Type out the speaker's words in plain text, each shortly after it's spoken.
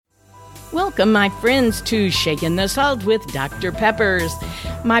Welcome, my friends, to Shakin' the Salt with Dr. Peppers.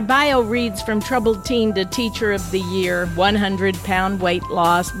 My bio reads from Troubled Teen to Teacher of the Year, 100-pound weight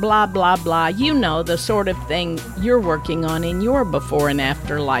loss, blah, blah, blah. You know, the sort of thing you're working on in your before and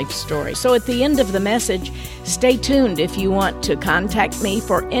after life story. So at the end of the message, stay tuned if you want to contact me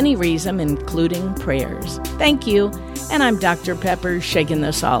for any reason, including prayers. Thank you, and I'm Dr. Peppers, Shakin'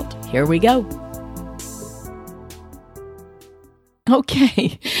 the Salt. Here we go.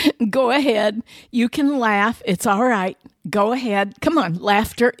 Okay, go ahead. You can laugh. It's all right. Go ahead. Come on.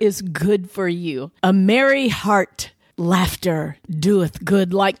 Laughter is good for you. A merry heart, laughter doeth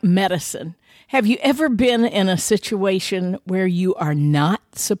good like medicine. Have you ever been in a situation where you are not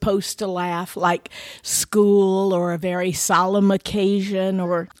supposed to laugh, like school or a very solemn occasion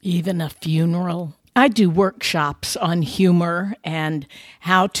or even a funeral? I do workshops on humor and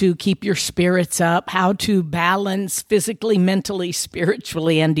how to keep your spirits up, how to balance physically, mentally,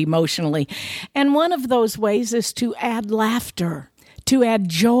 spiritually, and emotionally. And one of those ways is to add laughter, to add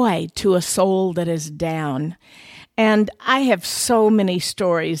joy to a soul that is down. And I have so many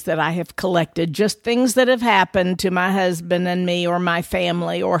stories that I have collected, just things that have happened to my husband and me or my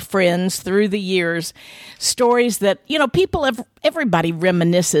family or friends through the years. Stories that, everybody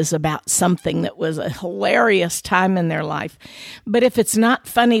reminisces about something that was a hilarious time in their life. But if it's not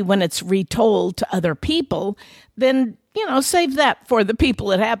funny when it's retold to other people, then save that for the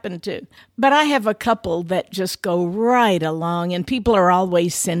people it happened to. But I have a couple that just go right along, and people are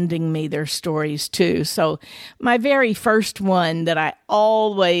always sending me their stories too. So my very first one that I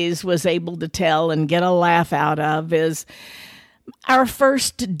always was able to tell and get a laugh out of is our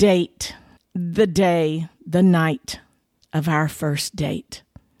first date, the night of our first date.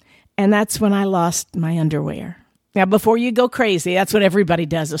 And that's when I lost my underwear. Now, before you go crazy, that's what everybody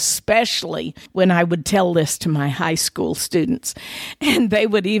does, especially when I would tell this to my high school students. And they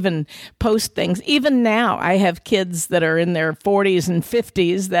would even post things. Even now, I have kids that are in their 40s and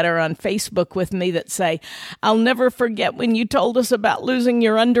 50s that are on Facebook with me that say, "I'll never forget when you told us about losing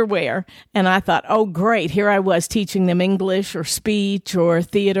your underwear." And I thought, oh, great. Here I was teaching them English or speech or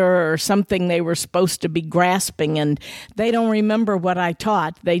theater or something they were supposed to be grasping. And they don't remember what I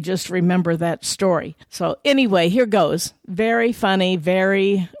taught. They just remember that story. So anyway, here goes. Very funny,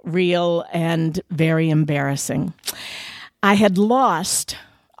 very real, and very embarrassing. I had lost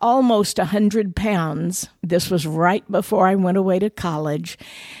almost 100 pounds. This was right before I went away to college.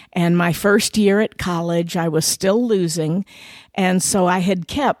 And my first year at college, I was still losing. And so I had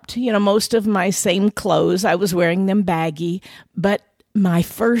kept, most of my same clothes. I was wearing them baggy. But my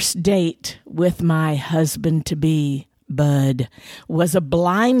first date with my husband-to-be, Bud, was a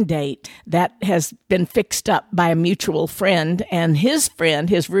blind date that has been fixed up by a mutual friend, and his friend,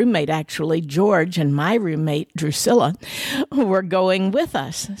 his roommate actually, George, and my roommate, Drusilla, were going with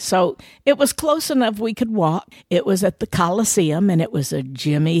us. So it was close enough we could walk. It was at the Coliseum, and it was a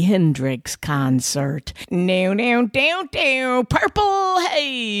Jimi Hendrix concert. Down, down, down, down, purple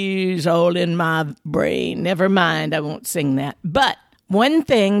haze all in my brain. Never mind, I won't sing that. But one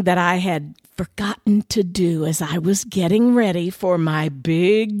thing that I had forgotten to do as I was getting ready for my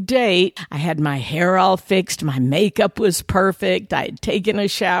big date. I had my hair all fixed. My makeup was perfect. I had taken a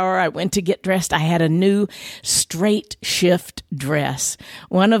shower. I went to get dressed. I had a new straight shift dress,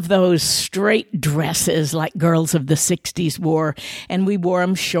 one of those straight dresses like girls of the 60s wore. And we wore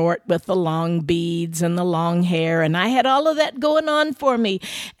them short with the long beads and the long hair. And I had all of that going on for me.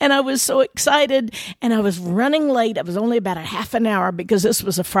 And I was so excited. And I was running late. It was only about a half an hour because this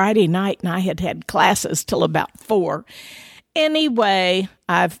was a Friday night and I had classes till about 4. Anyway,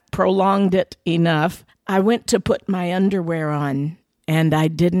 I've prolonged it enough. I went to put my underwear on, and I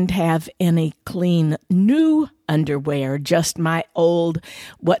didn't have any clean new underwear, just my old,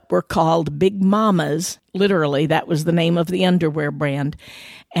 what were called Big Mamas. Literally, that was the name of the underwear brand.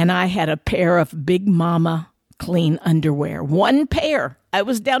 And I had a pair of Big Mama clean underwear. One pair. I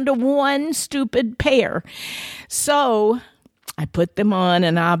was down to one stupid pair. So I put them on,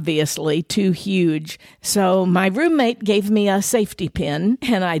 and obviously too huge. So my roommate gave me a safety pin,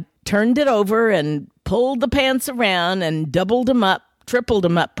 and I turned it over and pulled the pants around and doubled them up, tripled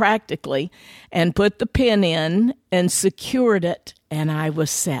them up practically, and put the pin in and secured it, and I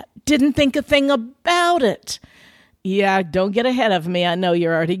was set. Didn't think a thing about it. Yeah, don't get ahead of me. I know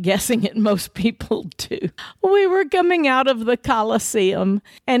you're already guessing it. Most people do. We were coming out of the Coliseum,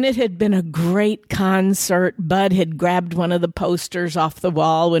 and it had been a great concert. Bud had grabbed one of the posters off the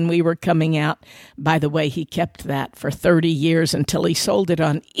wall when we were coming out. By the way, he kept that for 30 years until he sold it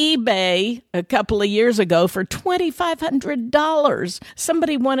on eBay a couple of years ago for $2,500.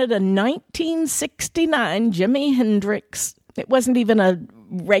 Somebody wanted a 1969 Jimi Hendrix. It wasn't even a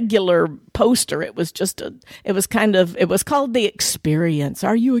regular poster. It was called The Experience.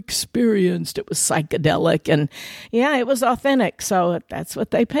 Are you experienced? It was psychedelic, and yeah, it was authentic. So that's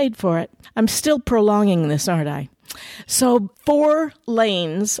what they paid for it. I'm still prolonging this, aren't I? So 4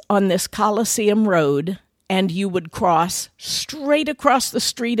 lanes on this Coliseum Road, and you would cross straight across the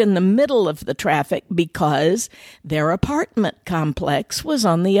street in the middle of the traffic because their apartment complex was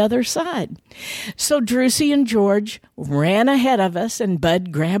on the other side. So Drusy and George ran ahead of us, and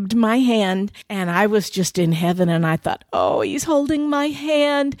Bud grabbed my hand, and I was just in heaven, and I thought, oh, he's holding my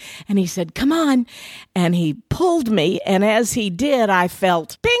hand. And he said, come on. And he pulled me, and as he did, I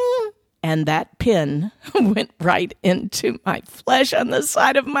felt ping, and that pin went right into my flesh on the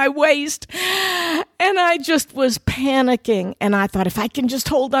side of my waist. And I just was panicking. And I thought, if I can just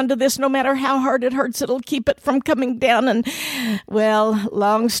hold on to this, no matter how hard it hurts, it'll keep it from coming down. And, well,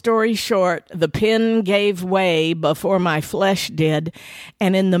 long story short, the pin gave way before my flesh did.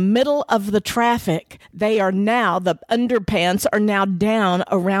 And in the middle of the traffic, the underpants are now down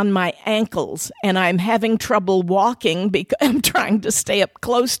around my ankles. And I'm having trouble walking because I'm trying to stay up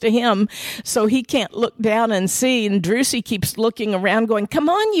close to him so he can't look down and see. And Drusy keeps looking around going, come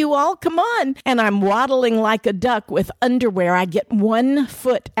on, you all, come on. And I'm waddling like a duck with underwear. I get one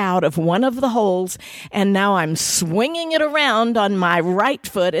foot out of one of the holes, and now I'm swinging it around on my right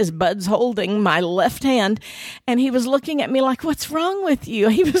foot as Bud's holding my left hand. And he was looking at me like, what's wrong with you?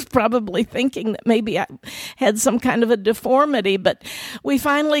 He was probably thinking that maybe I had some kind of a deformity, but we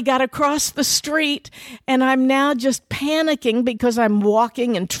finally got across the street, and I'm now just panicking because I'm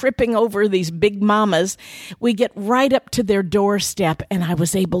walking and tripping over these big mamas. We get right up to their doorstep, and I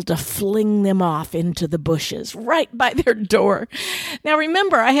was able to fling them off into the bushes right by their door. Now,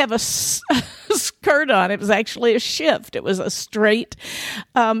 remember, I have a skirt on. It was actually a shift. It was a straight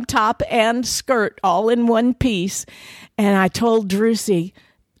top and skirt all in one piece. And I told Drusy,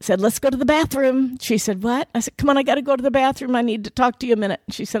 said, let's go to the bathroom. She said, what? I said, come on, I got to go to the bathroom. I need to talk to you a minute.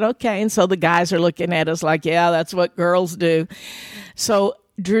 She said, okay. And so the guys are looking at us like, yeah, that's what girls do. So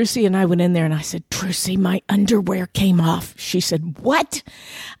Drusy and I went in there, and I said, Drusy, my underwear came off. She said, what?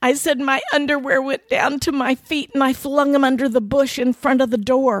 I said, my underwear went down to my feet, and I flung them under the bush in front of the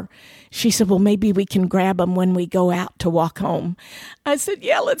door. She said, well, maybe we can grab them when we go out to walk home. I said,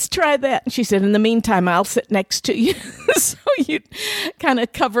 yeah, let's try that. And she said, in the meantime, I'll sit next to you so you kind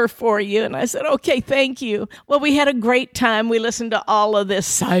of cover for you. And I said, okay, thank you. Well, we had a great time. We listened to all of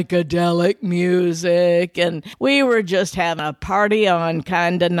this psychedelic music, and we were just having a party on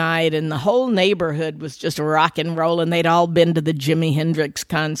kind of night, and the whole neighborhood was just rock and roll, and they'd all been to the Jimi Hendrix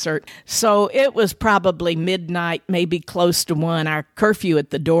concert. So it was probably midnight, maybe close to 1. Our curfew at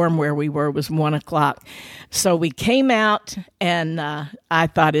the dorm where we were was 1 o'clock. So we came out, and I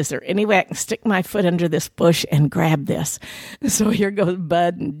thought, is there any way I can stick my foot under this bush and grab this? So here goes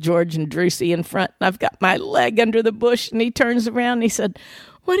Bud and George and Drusy in front, and I've got my leg under the bush, and he turns around and he said,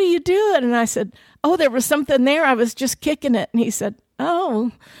 what are you doing? And I said, oh, there was something there. I was just kicking it. And he said,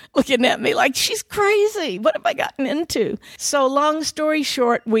 oh, looking at me like, she's crazy. What have I gotten into? So long story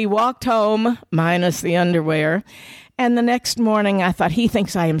short, we walked home, minus the underwear. And the next morning, I thought, he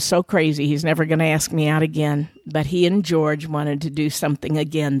thinks I am so crazy, he's never going to ask me out again. But he and George wanted to do something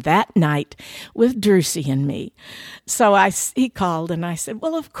again that night with Drusy and me. So he called, and I said,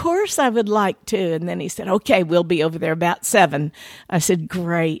 well, of course I would like to. And then he said, okay, we'll be over there about 7. I said,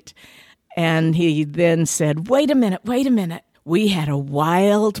 great. And he then said, wait a minute. We had a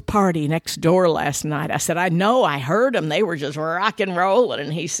wild party next door last night. I said, I know, I heard them. They were just rock and rolling.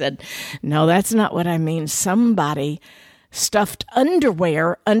 And he said, no, that's not what I mean. Somebody stuffed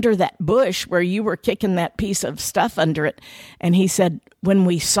underwear under that bush where you were kicking that piece of stuff under it. And he said, when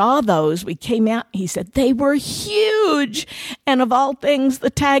we saw those, we came out, he said, they were huge. And of all things,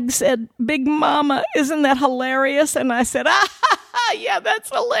 the tag said, Big Mama, isn't that hilarious? And I said, yeah,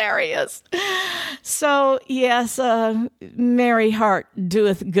 that's hilarious. So, yes, merry heart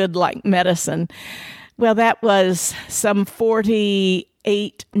doeth good like medicine. Well, that was some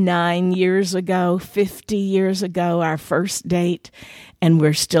 9 years ago, 50 years ago, our first date, and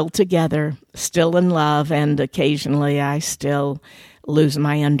we're still together, still in love, and occasionally I still lose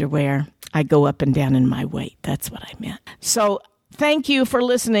my underwear. I go up and down in my weight. That's what I meant. So thank you for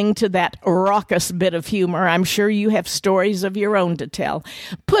listening to that raucous bit of humor. I'm sure you have stories of your own to tell.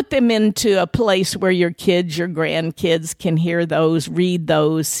 Put them into a place where your kids, your grandkids can hear those, read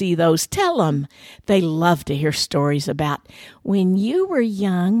those, see those. Tell them. They love to hear stories about when you were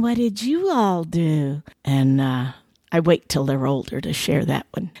young, what did you all do? And I wait till they're older to share that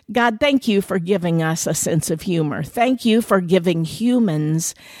one. God, thank you for giving us a sense of humor. Thank you for giving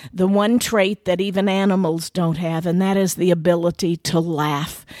humans the one trait that even animals don't have, and that is the ability to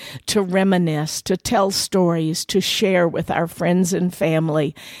laugh, to reminisce, to tell stories, to share with our friends and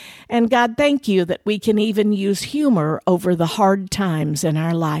family. And God, thank you that we can even use humor over the hard times in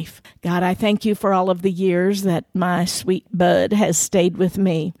our life. God, I thank you for all of the years that my sweet bud has stayed with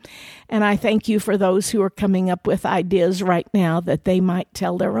me. And I thank you for those who are coming up with ideas right now that they might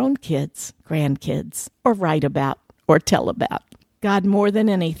tell their own kids, grandkids, or write about, or tell about. God, more than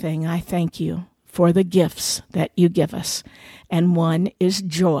anything, I thank you for the gifts that you give us. And one is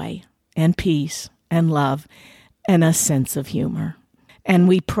joy and peace and love and a sense of humor. And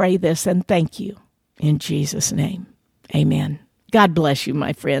we pray this and thank you in Jesus' name. Amen. God bless you,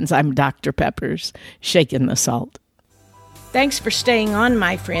 my friends. I'm Dr. Peppers, shaking the salt. Thanks for staying on,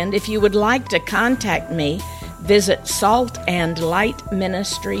 my friend. If you would like to contact me, visit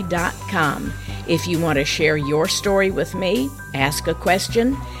saltandlightministry.com. If you want to share your story with me, ask a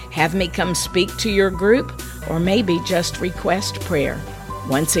question, have me come speak to your group, or maybe just request prayer.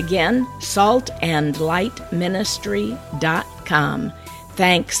 Once again, saltandlightministry.com.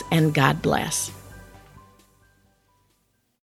 Thanks and God bless.